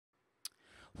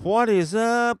What is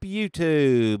up,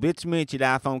 YouTube? It's Mitch at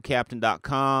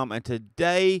iPhonecaptain.com, and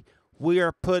today we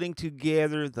are putting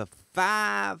together the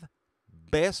 5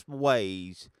 best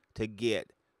ways to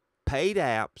get paid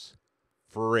apps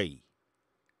free.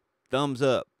 Thumbs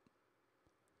up.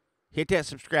 Hit that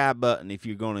subscribe button if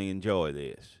you're going to enjoy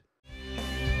this.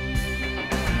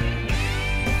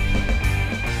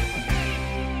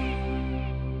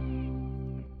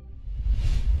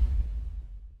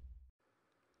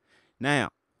 Now,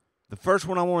 the first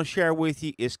one I want to share with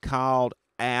you is called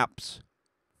Apps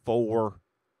for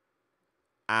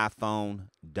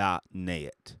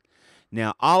iPhone.net.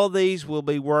 Now, all of these will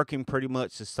be working pretty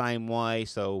much the same way,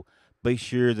 so be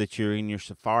sure that you're in your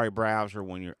Safari browser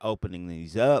when you're opening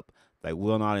these up. They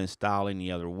will not install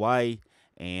any other way,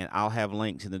 and I'll have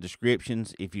links in the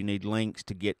descriptions if you need links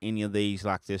to get any of these,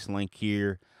 like this link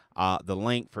here. The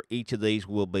link for each of these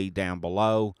will be down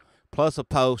below, plus a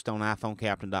post on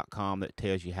iPhonecaptain.com that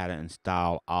tells you how to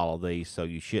install all of these, so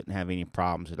you shouldn't have any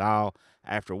problems at all.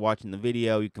 After watching the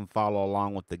video, you can follow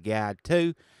along with the guide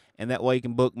too, and that way you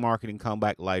can bookmark it and come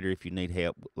back later if you need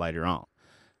help later on.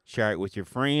 Share it with your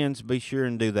friends. Be sure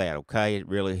and do that, okay? It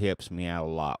really helps me out a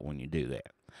lot when you do that.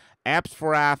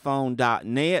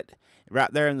 Apps4iPhone.net.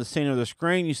 Right there in the center of the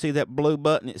screen, you see that blue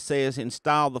button. It says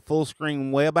Install the Full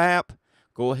Screen Web App.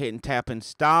 Go ahead and tap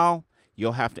Install.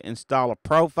 You'll have to install a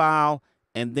profile,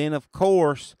 and then, of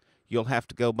course, you'll have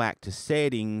to go back to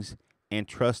Settings and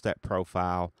trust that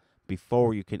profile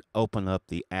before you can open up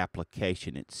the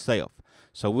application itself.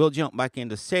 So we'll jump back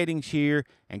into Settings here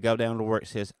and go down to where it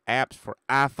says Apps for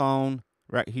iPhone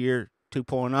right here,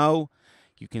 2.0.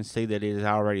 You can see that it is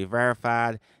already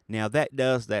verified. Now, that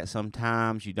does that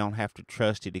sometimes. You don't have to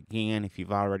trust it again if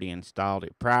you've already installed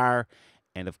it prior.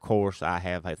 And, of course, I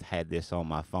have had this on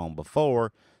my phone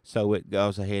before, so it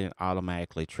goes ahead and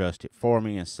automatically trusts it for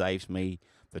me and saves me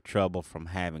the trouble from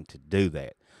having to do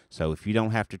that. So if you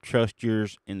don't have to trust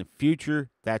yours in the future,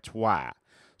 that's why.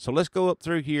 So let's go up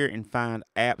through here and find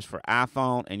Apps for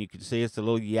iPhone, and you can see it's the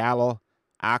little Yalu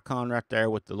icon right there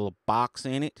with the little box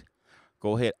in it.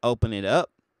 Go ahead, open it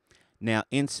up. Now,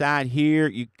 inside here,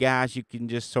 you guys, you can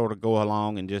just sort of go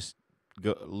along and just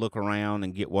go look around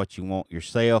and get what you want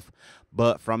yourself.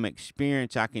 But from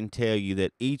experience, I can tell you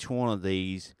that each one of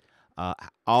these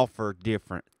offer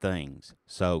different things.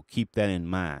 So keep that in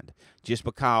mind. Just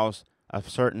because a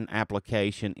certain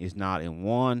application is not in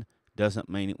one doesn't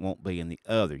mean it won't be in the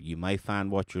other. You may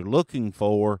find what you're looking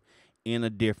for in a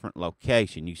different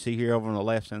location. You see here over on the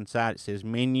left hand side, it says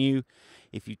menu.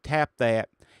 If you tap that,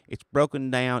 it's broken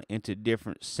down into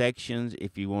different sections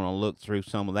if you want to look through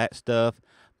some of that stuff.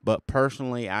 But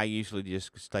personally, I usually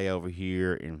just stay over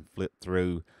here and flip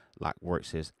through, like where it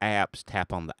says apps,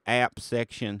 tap on the app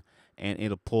section, and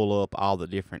it'll pull up all the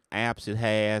different apps it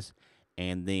has.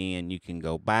 And then you can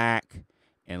go back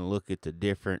and look at the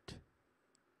different,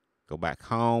 go back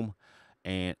home.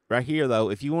 And right here, though,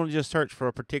 if you want to just search for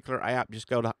a particular app, just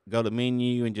go to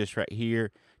menu and just right here,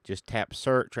 just tap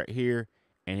search right here,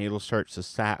 and it'll search the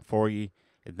site for you.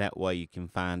 And that way you can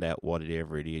find out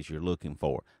whatever it is you're looking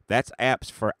for. That's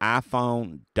Apps for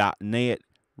iPhone.net.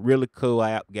 Really cool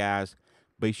app, guys.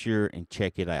 Be sure and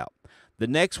check it out. The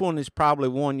next one is probably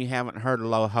one you haven't heard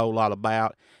a whole lot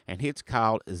about, and it's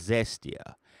called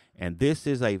Cydia. And this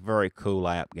is a very cool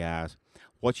app, guys.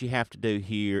 What you have to do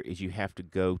here is you have to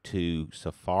go to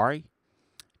Safari,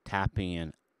 type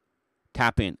in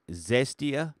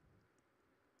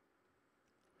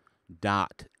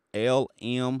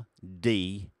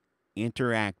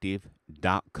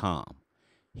Cydia.lmdinteractive.com.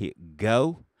 Hit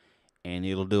go, and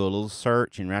it'll do a little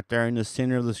search, and right there in the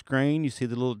center of the screen, you see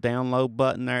the little download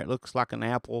button there. It looks like an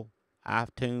Apple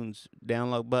iTunes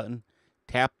download button.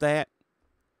 Tap that.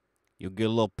 You'll get a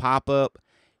little pop-up,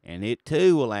 and it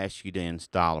too will ask you to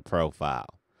install a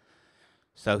profile.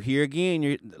 So here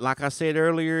again, like I said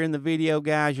earlier in the video,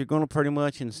 guys, you're going to pretty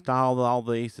much install all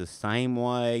these the same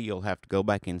way. You'll have to go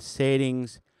back in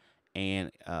settings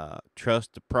and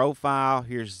trust the profile.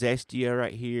 Here's Cydia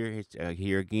right here. It's,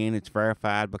 here again, it's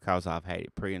verified because I've had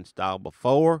it pre-installed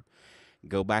before.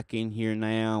 Go back in here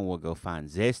now. We'll go find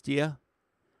Cydia.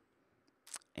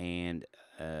 And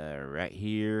right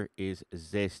here is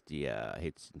Cydia.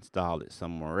 It's installed it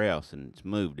somewhere else, and it's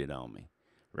moved it on me.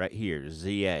 Right here,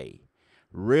 ZA.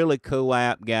 Really cool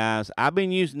app, guys. I've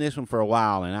been using this one for a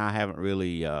while, and I haven't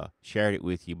really shared it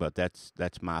with you, but that's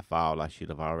my fault. I should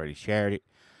have already shared it.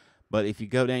 But if you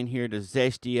go down here to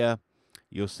Cydia,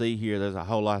 you'll see here there's a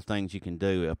whole lot of things you can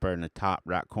do. Up there in the top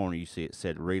right corner, you see it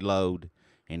said reload,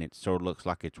 and it sort of looks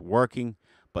like it's working.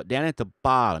 But down at the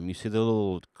bottom, you see the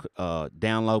little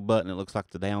download button. It looks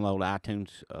like the download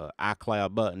iTunes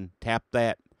iCloud button. Tap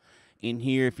that, in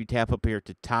here, if you tap up here at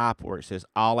the top where it says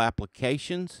all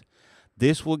applications,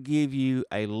 this will give you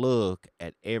a look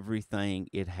at everything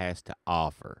it has to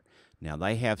offer. Now,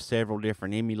 they have several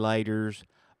different emulators,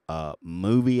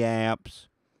 movie apps.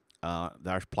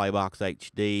 There's Playbox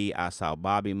HD, I Saw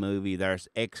Bobby Movie. There's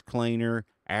X Cleaner,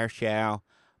 Airshow,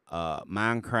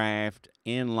 Minecraft,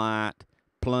 Enlight,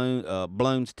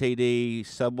 Bloons TD,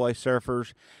 Subway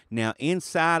Surfers. Now,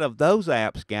 inside of those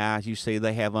apps, guys, you see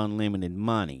they have unlimited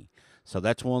money. So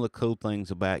that's one of the cool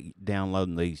things about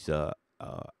downloading these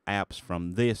apps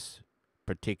from this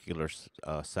particular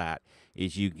site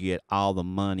is you get all the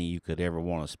money you could ever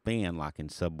want to spend, like in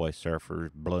Subway Surfers,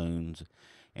 Bloons,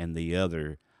 and the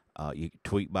other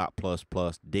Tweetbot Plus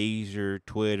Plus, Deezer,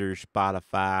 Twitter,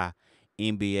 Spotify,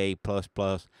 NBA Plus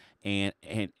Plus, and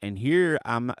here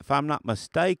if I'm not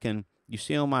mistaken, you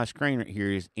see on my screen right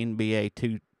here is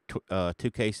NBA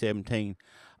 2K17.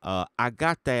 I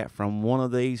got that from one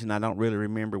of these, and I don't really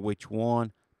remember which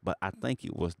one, but I think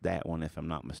it was that one if I'm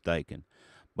not mistaken.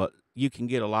 But you can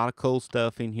get a lot of cool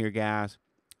stuff in here, guys,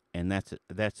 and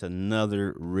that's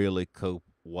another really cool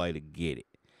way to get it.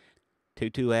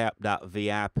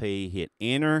 22app.vip, hit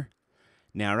enter.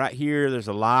 Now, right here, there's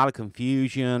a lot of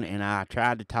confusion, and I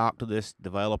tried to talk to this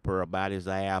developer about his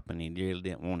app, and he really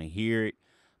didn't want to hear it.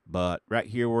 But right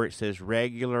here where it says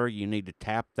regular, you need to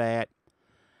tap that,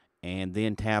 and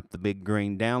then tap the big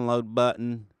green download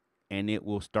button, and it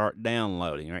will start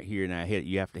downloading. Right here, now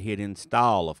you have to hit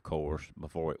install, of course,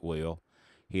 before it will.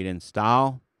 Hit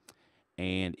install,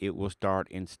 and it will start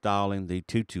installing the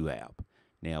Tutu app.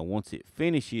 Now, once it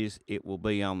finishes, it will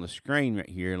be on the screen right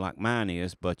here like mine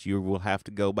is, but you will have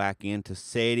to go back into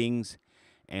settings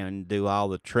and do all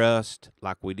the trust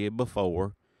like we did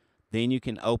before. Then you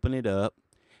can open it up.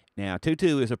 Now,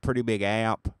 Tutu is a pretty big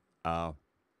app.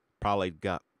 Probably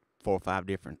got 4 or 5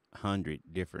 different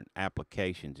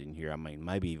applications in here. I mean,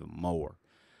 maybe even more.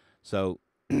 So,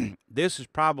 this is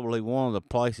probably one of the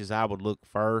places I would look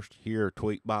first here,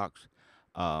 Tweetbox.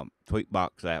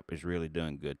 Tweetbox app is really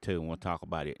doing good too, and we'll talk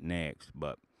about it next.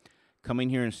 But come in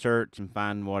here and search and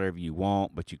find whatever you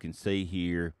want. But you can see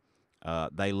here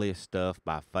they list stuff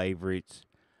by favorites,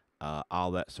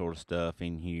 all that sort of stuff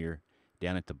in here.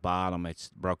 Down at the bottom,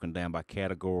 it's broken down by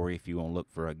category if you want to look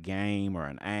for a game or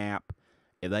an app.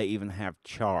 And they even have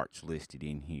charts listed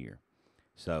in here.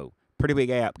 So pretty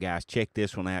big app, guys. Check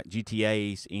this one out.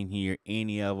 GTA's in here.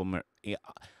 Any of them are.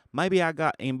 Maybe I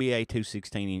got NBA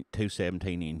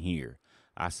 217 in here.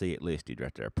 I see it listed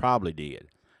right there. Probably did.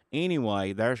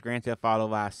 Anyway, there's Grand Theft Auto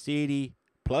Vice City,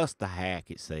 plus the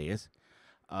hack, it says.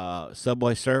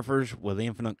 Subway Surfers with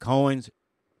infinite coins.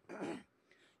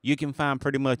 You can find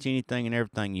pretty much anything and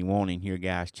everything you want in here,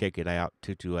 guys. Check it out,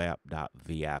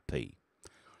 tutuapp.vip.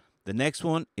 The next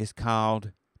one is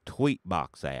called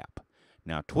Tweetbox app.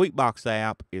 Now, Tweetbox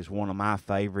app is one of my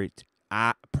favorites.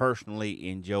 I personally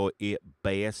enjoy it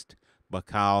best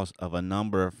because of a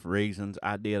number of reasons.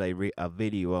 I did a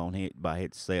video on it by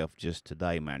itself just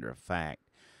today, matter of fact,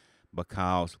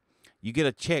 because you get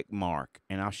a check mark,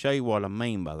 and I'll show you what I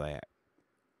mean by that.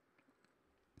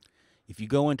 If you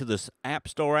go into the App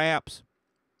Store apps,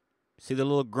 see the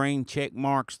little green check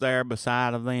marks there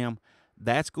beside of them?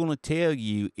 That's going to tell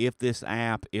you if this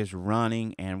app is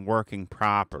running and working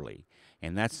properly.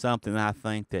 And that's something I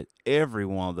think that every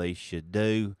one of these should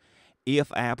do.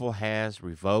 If Apple has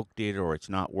revoked it or it's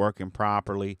not working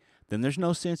properly, then there's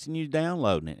no sense in you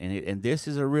downloading it. And this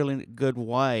is a really good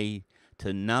way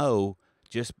to know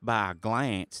just by a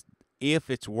glance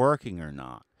if it's working or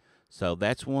not. So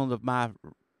that's one of my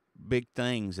big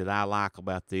things that I like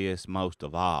about this most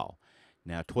of all.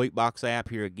 Now, Tweetbox app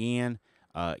here again,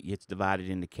 it's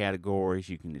divided into categories.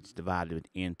 It's divided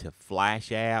into flash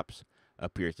apps.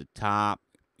 Up here at the top,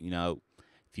 if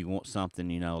you want something,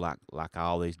 like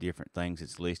all these different things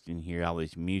that's listed in here, all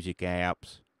these music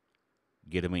apps,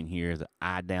 get them in here. The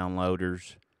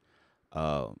iDownloaders.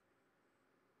 The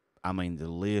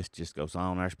list just goes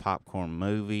on. There's Popcorn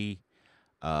Movie,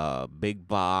 Big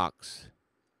Box,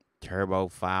 Turbo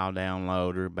File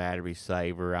Downloader, Battery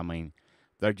Saver.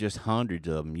 They're just hundreds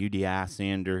of them. UDI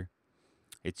Sender.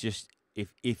 It's just,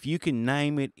 if you can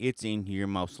name it, it's in here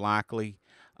most likely.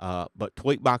 But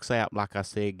Tweetbox app, like I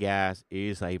said, guys,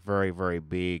 is a very, very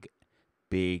big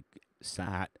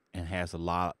site and has a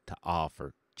lot to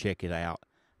offer. Check it out.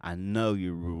 I know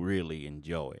you will really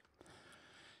enjoy it.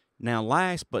 Now,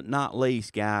 last but not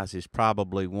least, guys, is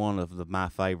probably one of my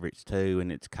favorites too,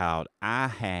 and it's called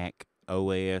iHackOS.cf.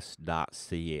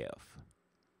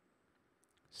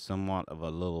 Somewhat of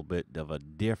a little bit of a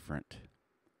different.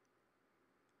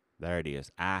 There it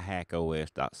is,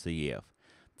 iHackOS.cf.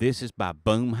 This is by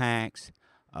Boom Hacks.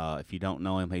 If you don't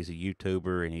know him, he's a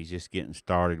YouTuber and he's just getting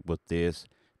started with this,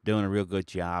 doing a real good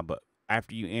job. But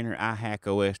after you enter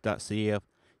iHackOS.cf,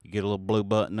 you get a little blue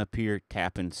button up here,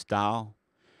 tap install.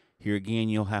 Here again,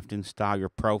 you'll have to install your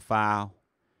profile.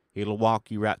 It'll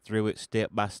walk you right through it step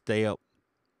by step.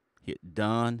 Hit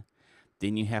done.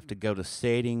 Then you have to go to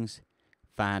settings,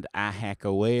 find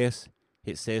iHackOS.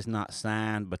 It says not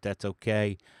signed, but that's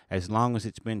okay. As long as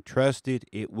it's been trusted,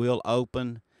 it will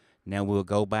open. Now we'll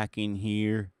go back in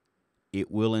here. It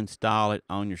will install it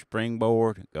on your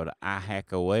springboard. Go to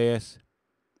iHackOS.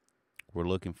 We're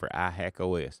looking for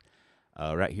iHackOS.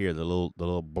 Right here, the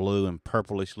little blue and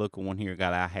purplish looking one here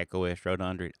got iHackOS right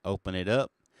under it. Open it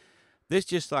up. This is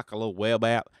just like a little web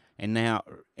app. And now,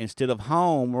 instead of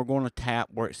home, we're going to tap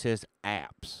where it says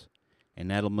apps. And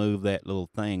that'll move that little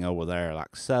thing over there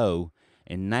like so.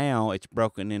 And now it's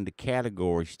broken into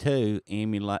categories too.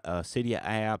 Cydia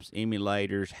apps,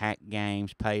 emulators, hack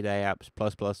games, paid apps,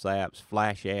 plus apps,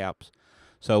 flash apps.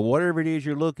 So whatever it is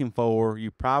you're looking for, you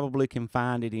probably can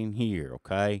find it in here,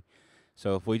 okay?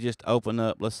 So if we just open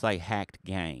up, let's say hacked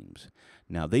games.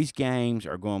 Now these games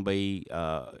are going to be,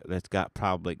 that's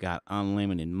probably got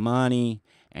unlimited money.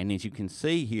 And as you can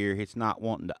see here, it's not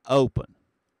wanting to open.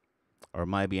 Or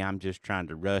maybe I'm just trying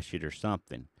to rush it or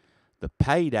something. The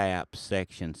paid apps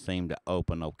section seemed to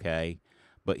open okay.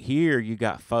 But here you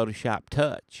got Photoshop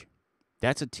Touch.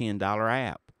 That's a $10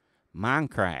 app.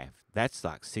 Minecraft, that's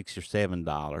like $6 or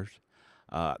 $7.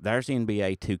 There's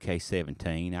NBA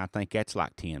 2K17. I think that's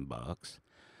like $10.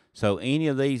 So any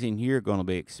of these in here are going to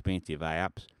be expensive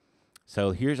apps.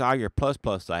 So here's all your plus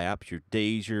apps, your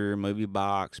Deezer,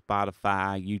 MovieBox,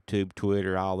 Spotify, YouTube,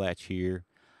 Twitter, all that's here.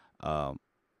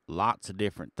 Lots of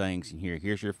different things in here.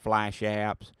 Here's your flash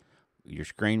apps, your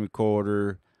screen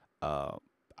recorder,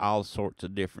 all sorts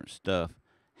of different stuff.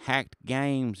 Hacked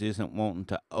Games isn't wanting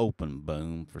to open,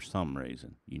 boom, for some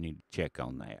reason. You need to check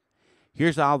on that.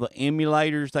 Here's all the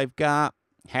emulators they've got.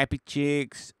 Happy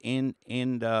Chicks,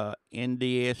 NDS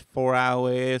for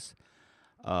iOS,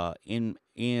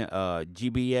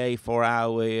 GBA for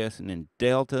iOS, and then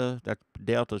Delta.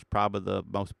 Delta's probably the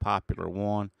most popular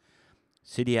one.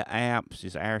 Cydia apps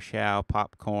is Airshow,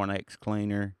 Popcorn,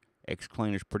 XCleaner.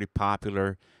 XCleaner's pretty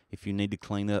popular. If you need to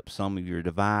clean up some of your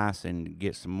device and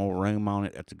get some more room on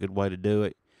it, that's a good way to do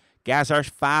it. Guys, there's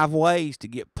 5 ways to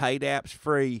get paid apps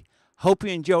free. Hope you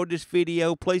enjoyed this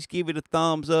video. Please give it a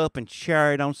thumbs up and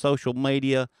share it on social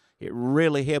media. It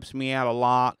really helps me out a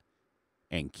lot.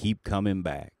 And keep coming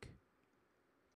back.